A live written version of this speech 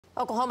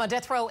Oklahoma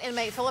death row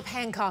inmate Phillip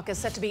Hancock is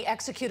set to be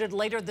executed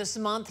later this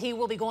month. He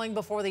will be going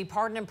before the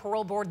Pardon and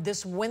Parole Board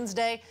this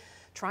Wednesday,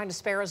 trying to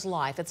spare his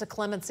life. It's a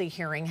clemency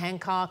hearing.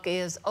 Hancock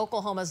is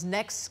Oklahoma's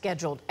next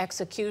scheduled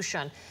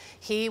execution.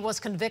 He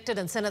was convicted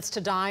and sentenced to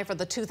die for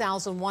the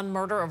 2001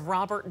 murder of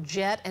Robert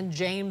Jett and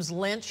James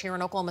Lynch here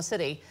in Oklahoma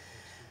City.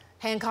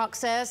 Hancock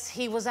says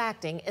he was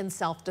acting in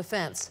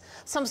self-defense.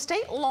 Some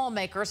state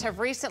lawmakers have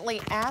recently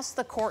asked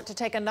the court to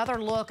take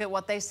another look at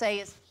what they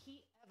say is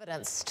key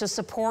evidence to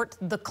support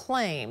the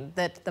claim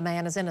that the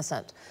man is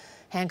innocent.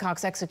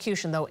 Hancock's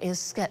execution, though, is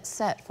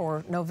set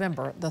for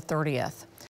November the 30th.